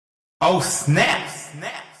Oh, snap!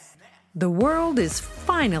 The world is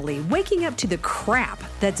finally waking up to the crap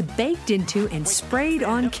that's baked into and sprayed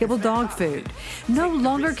on kibble dog food. No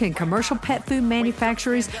longer can commercial pet food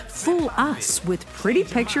manufacturers fool us with pretty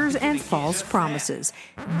pictures and false promises.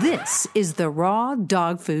 This is the raw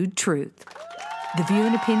dog food truth. The view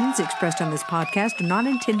and opinions expressed on this podcast are not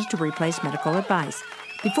intended to replace medical advice.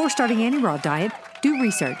 Before starting any raw diet, do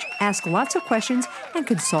research, ask lots of questions, and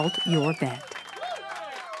consult your vet.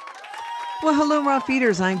 Well, hello, Raw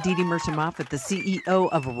Feeders. I'm Dee Dee Mercer-Moffat, the CEO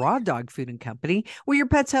of Raw Dog Food and Company, where your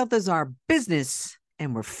pet's health is our business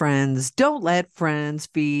and we're friends. Don't let friends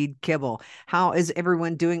feed kibble. How is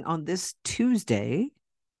everyone doing on this Tuesday?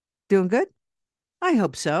 Doing good? I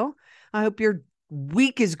hope so. I hope your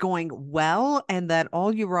week is going well and that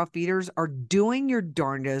all you raw feeders are doing your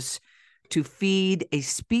darndest to feed a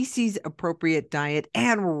species-appropriate diet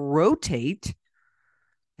and rotate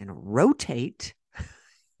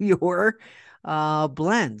your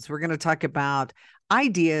blends. We're going to talk about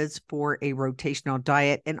ideas for a rotational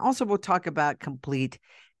diet, and also we'll talk about complete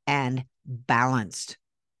and balanced.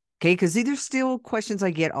 Okay, because these are still questions I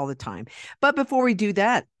get all the time. But before we do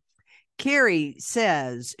that, Carrie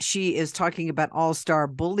says she is talking about All-Star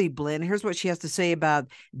Bully Blend. Here's what she has to say about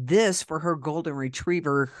this for her golden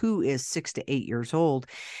retriever, who is 6 to 8 years old.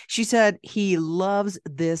 She said he loves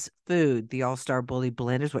this food. The All-Star Bully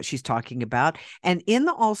Blend is what she's talking about. And in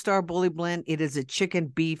the All-Star Bully Blend, it is a chicken,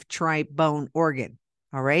 beef, tripe, bone, organ.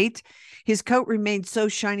 All right. His coat remains so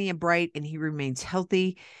shiny and bright, and he remains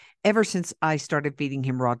healthy ever since I started feeding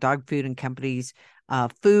him Raw Dog Food and Company's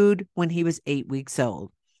food when he was 8 weeks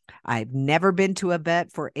old. I've never been to a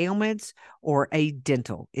vet for ailments or a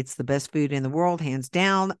dental. It's the best food in the world, hands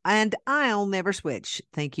down, and I'll never switch.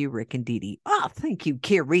 Thank you, Rick and Dee Dee. Oh, thank you,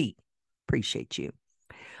 Carrie. Appreciate you.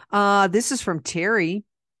 This is from Terry.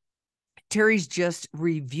 Terry's just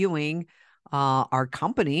reviewing our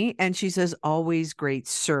company, and she says, always great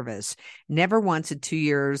service. Never once in 2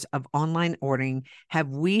 years of online ordering have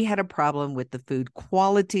we had a problem with the food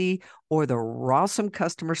quality or the awesome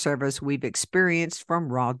customer service we've experienced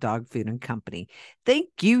from Raw Dog Food and Company. Thank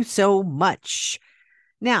you so much.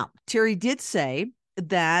 Now, Terry did say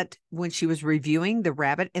that when she was reviewing the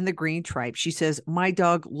rabbit and the green tripe, she says, my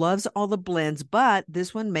dog loves all the blends, but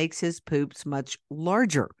this one makes his poops much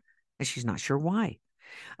larger, and she's not sure why.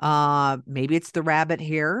 Maybe it's the rabbit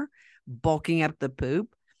hair bulking up the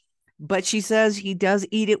poop, but she says he does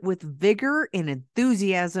eat it with vigor and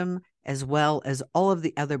enthusiasm, as well as all of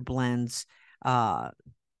the other blends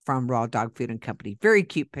from Raw Dog Food and Company. Very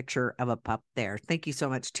cute picture of a pup there. Thank you so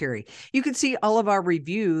much, Terry. You can see all of our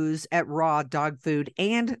reviews at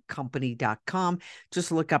rawdogfoodandcompany.com.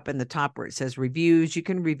 Just look up in the top where it says reviews. You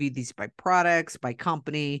can review these by products, by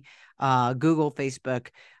company, Google, Facebook,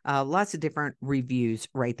 lots of different reviews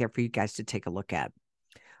right there for you guys to take a look at.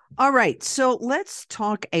 All right, so let's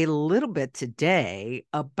talk a little bit today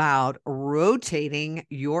about rotating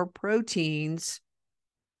your proteins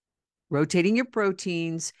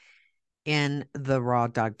in the raw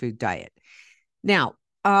dog food diet. Now,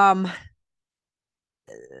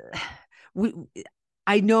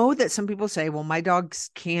 I know that some people say, well, my dogs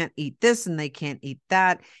can't eat this and they can't eat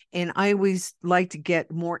that. And I always like to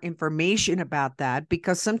get more information about that,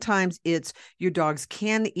 because sometimes it's your dogs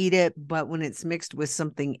can eat it, but when it's mixed with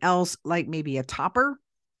something else, like maybe a topper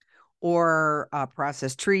or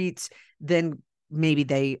processed treats, then maybe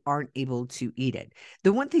they aren't able to eat it.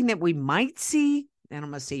 The one thing that we might see, and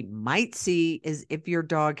I'm going to say might see, is if your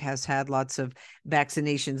dog has had lots of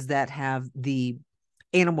vaccinations that have the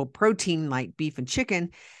animal protein like beef and chicken,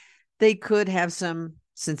 they could have some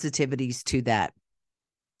sensitivities to that.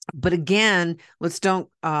 But again, let's don't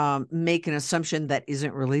make an assumption that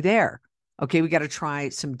isn't really there. Okay, we got to try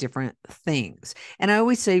some different things. And I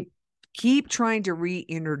always say, keep trying to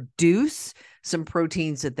reintroduce some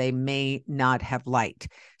proteins that they may not have liked.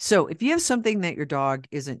 So if you have something that your dog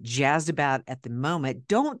isn't jazzed about at the moment,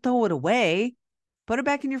 don't throw it away. Put it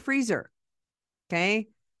back in your freezer. Okay?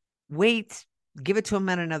 Wait, give it to them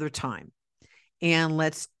at another time. And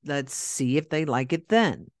let's see if they like it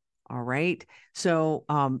then. All right? So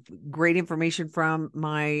great information from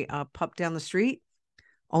my pup down the street.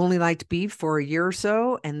 Only liked beef for a year or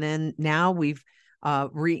so. And then now we've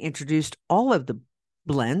reintroduced all of the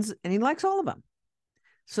blends, and he likes all of them.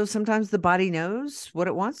 So sometimes the body knows what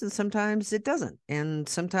it wants and sometimes it doesn't. And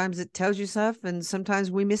sometimes it tells you stuff and sometimes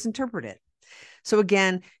we misinterpret it. So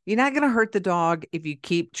again, you're not going to hurt the dog if you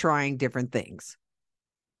keep trying different things.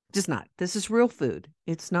 Just not. This is real food.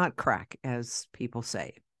 It's not crack, as people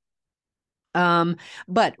say. But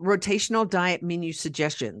rotational diet menu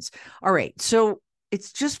suggestions. All right. So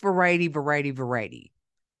it's just variety.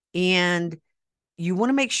 And you want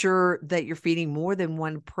to make sure that you're feeding more than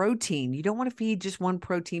one protein. You don't want to feed just one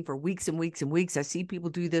protein for weeks and weeks and weeks. I see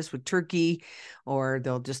people do this with turkey, or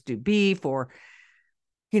they'll just do beef, or,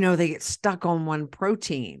 they get stuck on one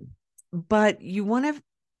protein. But you want to,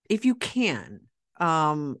 if you can,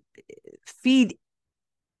 feed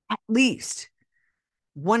at least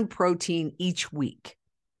one protein each week.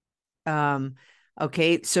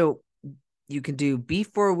 Okay, so you can do beef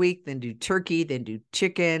for a week, then do turkey, then do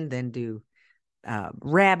chicken, then do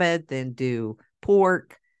rabbit, then do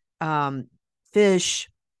pork, fish,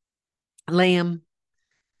 lamb.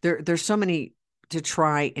 There's so many to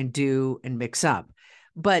try and do and mix up.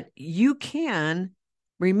 But you can,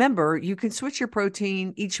 remember, you can switch your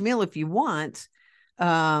protein each meal if you want.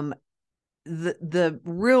 The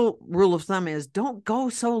real rule of thumb is don't go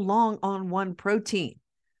so long on one protein.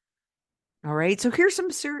 All right. So here's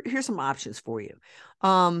some options for you.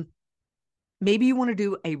 Maybe you want to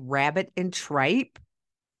do a rabbit and tripe,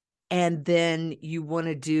 and then you want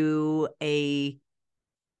to do a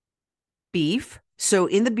beef. So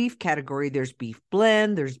in the beef category, there's beef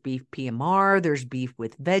blend, there's beef PMR, there's beef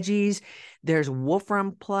with veggies, there's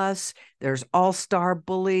Wolfram Plus, there's All-Star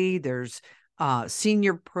Bully, there's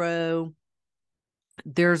Senior Pro.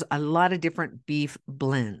 There's a lot of different beef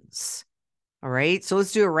blends. All right. So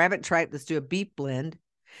let's do a rabbit tripe. Let's do a beef blend.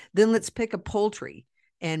 Then let's pick a poultry.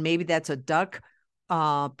 And maybe that's a duck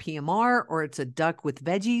PMR, or it's a duck with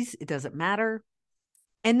veggies. It doesn't matter.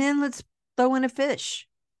 And then let's throw in a fish.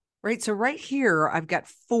 Right. So right here, I've got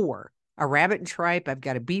 4, a rabbit and tripe. I've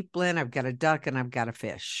got a beef blend. I've got a duck, and I've got a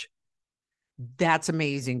fish. That's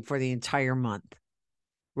amazing for the entire month.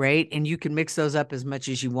 Right. And you can mix those up as much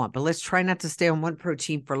as you want, but let's try not to stay on one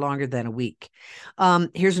protein for longer than a week.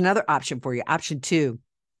 Here's another option for you. Option 2.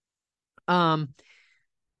 And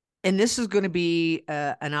this is going to be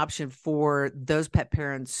an option for those pet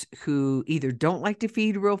parents who either don't like to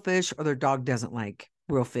feed real fish, or their dog doesn't like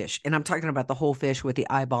real fish. And I'm talking about the whole fish with the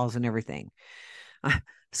eyeballs and everything. I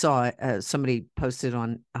saw somebody posted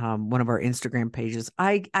on one of our Instagram pages.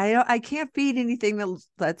 I can't feed anything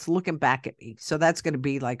that's looking back at me. So that's going to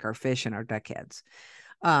be like our fish and our duck heads.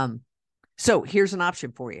 So here's an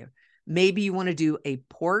option for you. Maybe you want to do a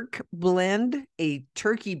pork blend, a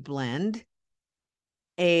turkey blend,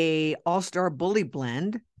 a All-Star Bully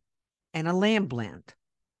blend, and a lamb blend.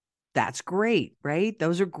 That's great, right?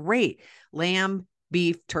 Those are great. Lamb,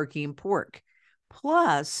 beef, turkey, and pork.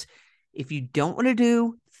 Plus, if you don't want to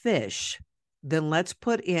do fish, then let's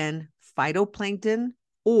put in phytoplankton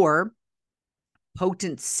or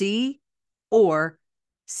Potent C or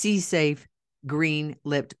Sea-Safe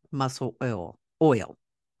green-lipped mussel oil.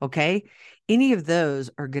 Okay? Any of those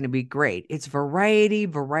are going to be great. It's variety,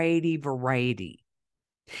 variety, variety.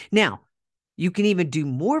 Now, you can even do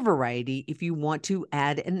more variety if you want to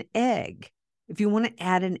add an egg. If you want to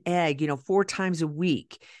add an egg, 4 times a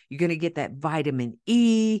week, you're going to get that vitamin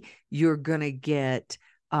E. You're going to get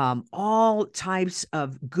all types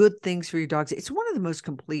of good things for your dogs. It's one of the most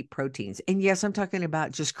complete proteins. And yes, I'm talking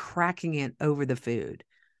about just cracking it over the food,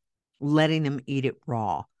 letting them eat it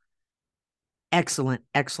raw. Excellent,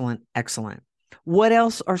 excellent, excellent. What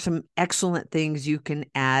else are some excellent things you can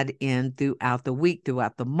add in throughout the week,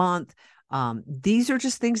 throughout the month? These are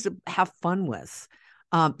just things to have fun with.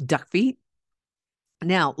 Duck feet.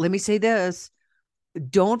 Now, let me say this.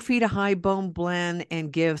 Don't feed a high bone blend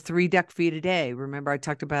and give 3 duck feet a day. Remember, I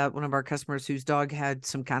talked about one of our customers whose dog had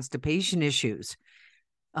some constipation issues.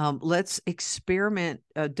 Let's experiment.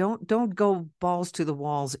 Don't go balls to the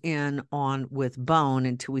walls in on with bone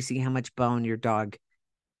until we see how much bone your dog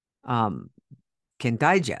can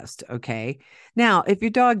digest. Okay. Now, if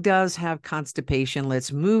your dog does have constipation,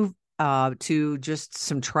 let's move to just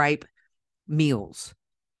some tripe meals.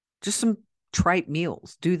 Just some tripe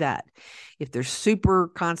meals. Do that. If they're super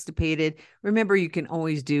constipated, remember you can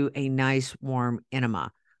always do a nice warm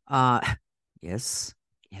enema. Yes,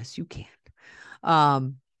 you can.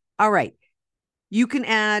 All right. You can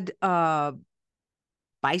add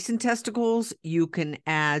bison testicles. You can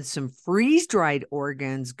add some freeze-dried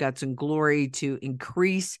organs, guts and glory, to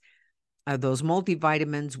increase those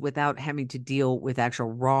multivitamins without having to deal with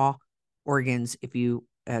actual raw organs if you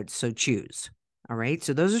so choose. All right.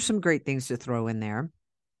 So those are some great things to throw in there.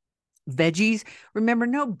 Veggies. Remember,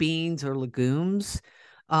 no beans or legumes.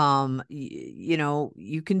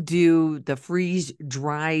 You can do the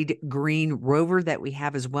freeze-dried green Rover that we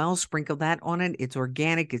have as well. Sprinkle that on it. It's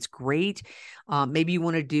organic. It's great. Maybe you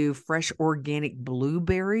want to do fresh organic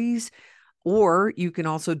blueberries, or you can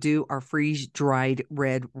also do our freeze-dried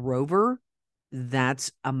red Rover.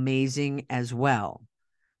 That's amazing as well.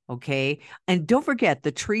 Okay. And don't forget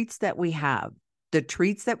the treats that we have. The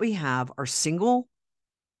treats that we have are single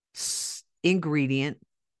ingredient,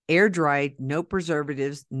 air dried, no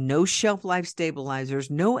preservatives, no shelf life stabilizers,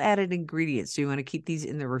 no added ingredients. So you want to keep these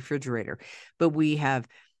in the refrigerator. But we have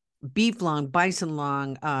beef lung, bison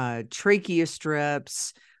lung, trachea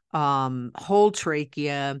strips, whole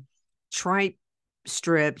trachea, tripe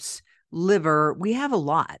strips, liver. We have a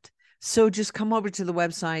lot. So just come over to the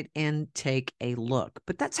website and take a look.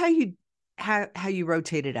 But that's how you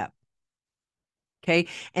rotate it up. Okay.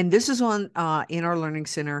 And this is on in our learning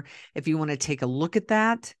center. If you want to take a look at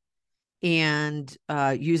that and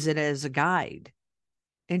use it as a guide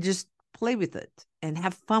and just play with it and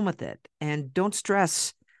have fun with it and don't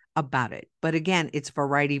stress about it. But again, it's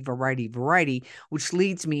variety, variety, variety, which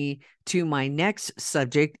leads me to my next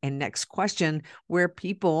subject and next question, where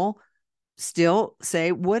people still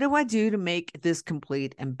say, what do I do to make this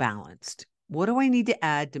complete and balanced? What do I need to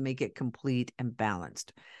add to make it complete and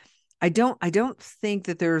balanced? I don't think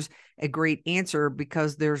that there's a great answer,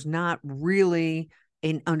 because there's not really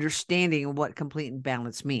an understanding of what complete and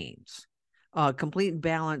balanced means. Complete and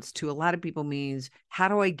balanced to a lot of people means, how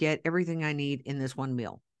do I get everything I need in this one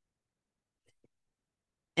meal?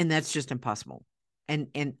 And that's just impossible and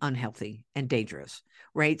unhealthy and dangerous,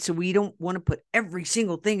 right? So we don't want to put every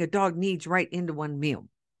single thing a dog needs right into one meal.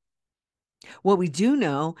 What we do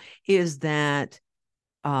know is that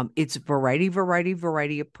it's variety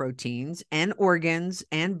of proteins and organs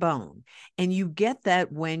and bone. And you get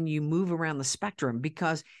that when you move around the spectrum,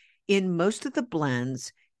 because in most of the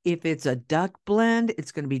blends, if it's a duck blend,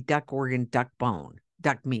 it's going to be duck organ, duck bone,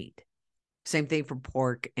 duck meat. Same thing for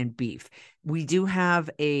pork and beef. We do have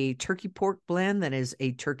a turkey pork blend that is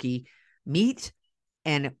a turkey meat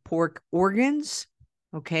and pork organs.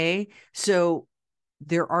 Okay. So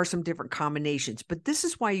there are some different combinations, but this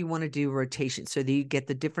is why you want to do rotation, so that you get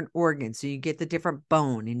the different organs, so you get the different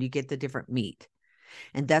bone and you get the different meat.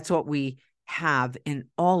 And that's what we have in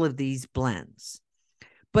all of these blends.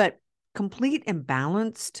 But complete and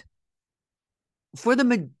balanced, for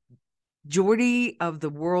the majority of the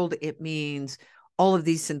world, it means all of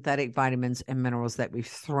these synthetic vitamins and minerals that we've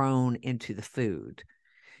thrown into the food.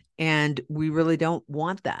 And we really don't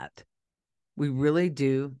want that. We really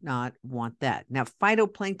do not want that. Now,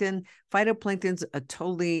 phytoplankton's a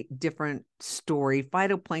totally different story.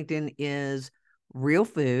 Phytoplankton is real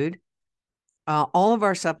food. All of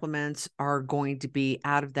our supplements are going to be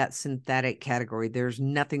out of that synthetic category. There's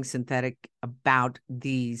nothing synthetic about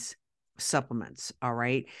these supplements. All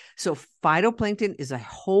right. So phytoplankton is a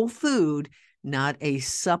whole food, not a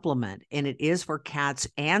supplement, and it is for cats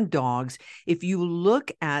and dogs. If you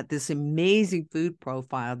look at this amazing food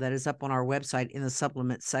profile that is up on our website in the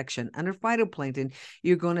supplement section under phytoplankton,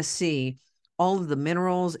 you're going to see all of the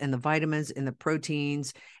minerals and the vitamins and the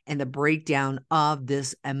proteins and the breakdown of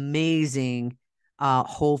this amazing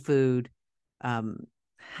whole food.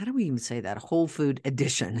 How do we even say that? Whole food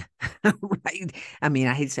addition, right? I mean,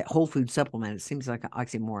 I hate to say whole food supplement. It seems like an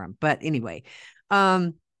oxymoron, but anyway,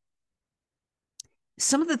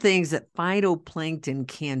 some of the things that phytoplankton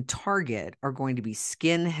can target are going to be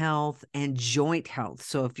skin health and joint health.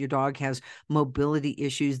 So if your dog has mobility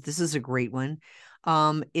issues, this is a great one.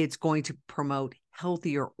 It's going to promote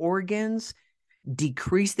healthier organs,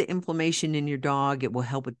 decrease the inflammation in your dog. It will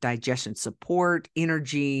help with digestion support,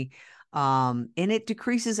 energy, and it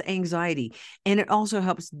decreases anxiety. And it also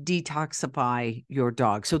helps detoxify your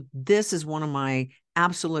dog. So this is one of my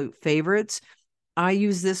absolute favorites. I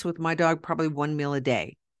use this with my dog probably one meal a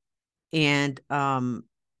day. And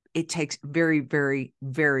it takes very, very,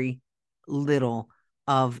 very little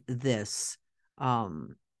of this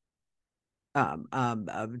to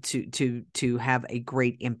have a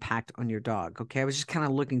great impact on your dog. Okay. I was just kind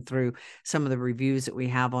of looking through some of the reviews that we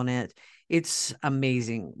have on it. It's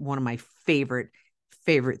amazing. One of my favorite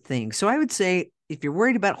things. So I would say, if you're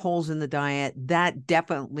worried about holes in the diet, that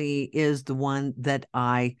definitely is the one that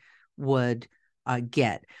I would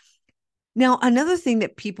get. Now, another thing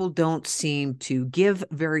that people don't seem to give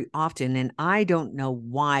very often, and I don't know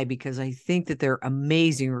why, because I think that they're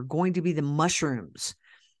amazing, are going to be the mushrooms.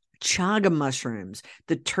 Chaga mushrooms,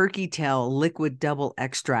 the turkey tail liquid double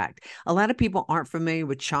extract. A lot of people aren't familiar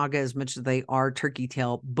with chaga as much as they are turkey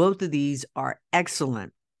tail. Both of these are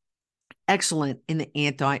excellent in the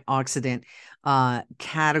antioxidant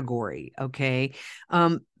category. Okay.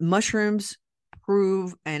 Mushrooms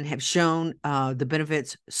prove and have shown the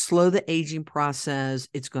benefits: slow the aging process.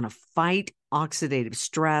 It's going to fight oxidative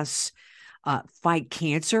stress, fight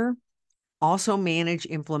cancer, also manage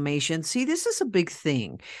inflammation. See, this is a big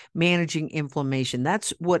thing, managing inflammation.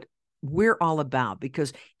 That's what we're all about,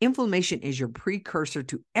 because inflammation is your precursor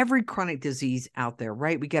to every chronic disease out there,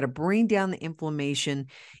 right? We got to bring down the inflammation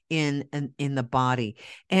in the body.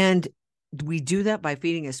 And we do that by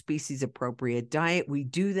feeding a species appropriate diet. We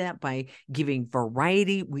do that by giving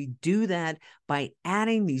variety. We do that by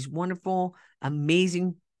adding these wonderful,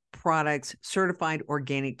 amazing products, certified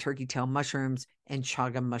organic turkey tail mushrooms and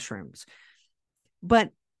chaga mushrooms.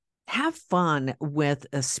 But have fun with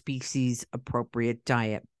a species appropriate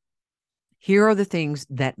diet. Here are the things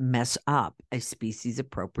that mess up a species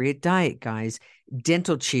appropriate diet, guys.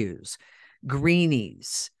 Dental chews,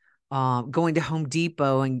 greenies, going to Home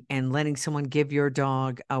Depot and letting someone give your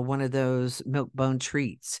dog one of those milk bone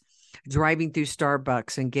treats, driving through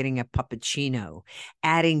Starbucks and getting a puppuccino,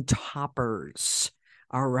 adding toppers.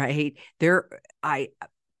 All right. I'm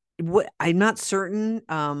not certain.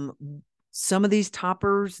 Some of these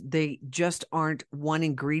toppers, they just aren't one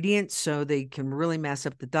ingredient, so they can really mess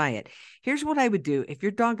up the diet. Here's what I would do. If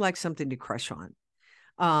your dog likes something to crush on,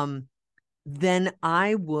 then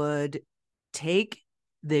I would take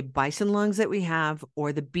the bison lungs that we have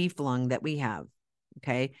or the beef lung that we have,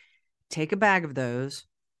 okay? Take a bag of those,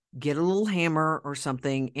 get a little hammer or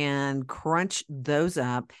something, and crunch those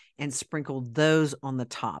up and sprinkle those on the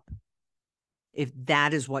top, if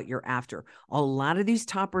that is what you're after. A lot of these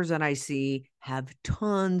toppers that I see have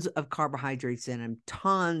tons of carbohydrates in them,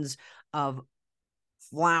 tons of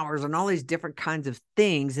flours and all these different kinds of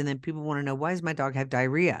things. And then people want to know, why does my dog have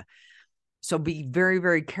diarrhea? So be very,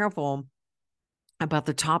 very careful about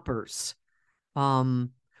the toppers.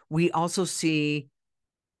 We also see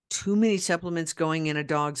too many supplements going in a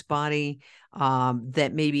dog's body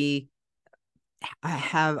that maybe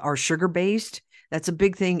are sugar-based. That's a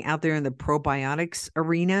big thing out there in the probiotics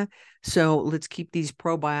arena. So let's keep these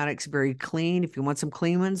probiotics very clean. If you want some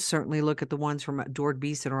clean ones, certainly look at the ones from Adored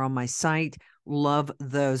Beast that are on my site. Love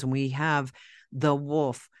those. And we have the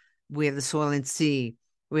Wolf, we have the Soil and Sea,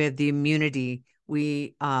 we have the Immunity.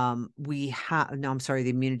 The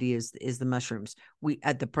Immunity is the mushrooms.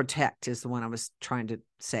 The Protect is the one I was trying to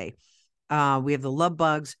say. We have the Love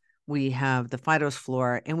Bugs, we have the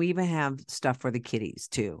Phytosflora, and we even have stuff for the kitties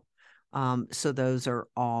too. So those are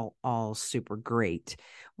all super great.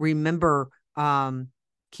 Remember,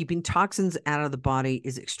 keeping toxins out of the body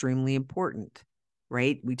is extremely important,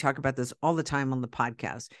 right? We talk about this all the time on the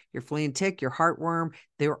podcast. Your flea and tick, your heartworm,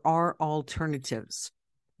 there are alternatives.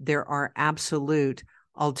 There are absolute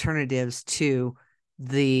alternatives to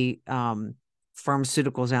the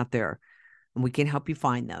pharmaceuticals out there, and we can help you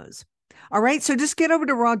find those. All right, so just get over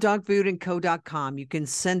to rawdogfoodandco.com. You can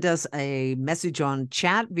send us a message on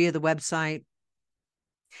chat via the website.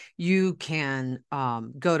 You can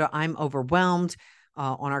go to I'm Overwhelmed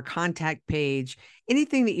on our contact page.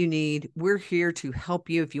 Anything that you need, we're here to help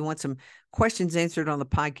you. If you want some questions answered on the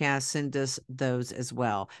podcast, send us those as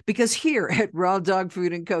well. Because here at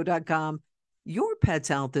rawdogfoodandco.com, your pet's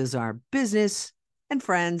health is our business, and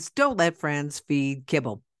friends, don't let friends feed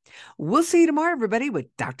kibble. We'll see you tomorrow, everybody, with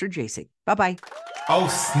Dr. Jasek. Bye-bye. Oh,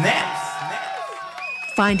 snap.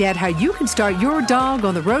 Find out how you can start your dog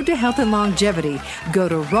on the road to health and longevity. Go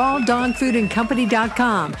to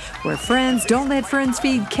rawdogfoodandcompany.com, where friends don't let friends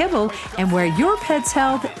feed kibble, and where your pet's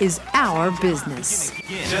health is our business.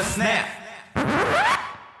 Just snap.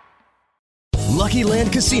 Lucky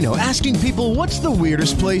Land Casino, asking people, what's the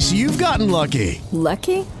weirdest place you've gotten lucky?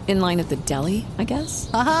 Lucky? In line at the deli, I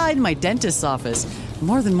guess? Aha, in my dentist's office.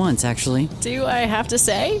 More than once, actually. Do I have to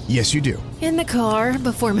say? Yes, you do. In the car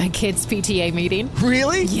before my kids' PTA meeting.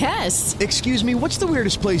 Really? Yes. Excuse me, what's the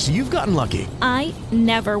weirdest place you've gotten lucky? I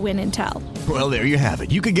never win and tell. Well, there you have it.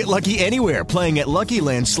 You can get lucky anywhere, playing at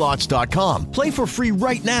LuckyLandSlots.com. Play for free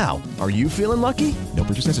right now. Are you feeling lucky? No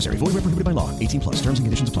purchase necessary. Void where prohibited by law. 18+. Terms and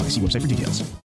conditions apply. See website for details.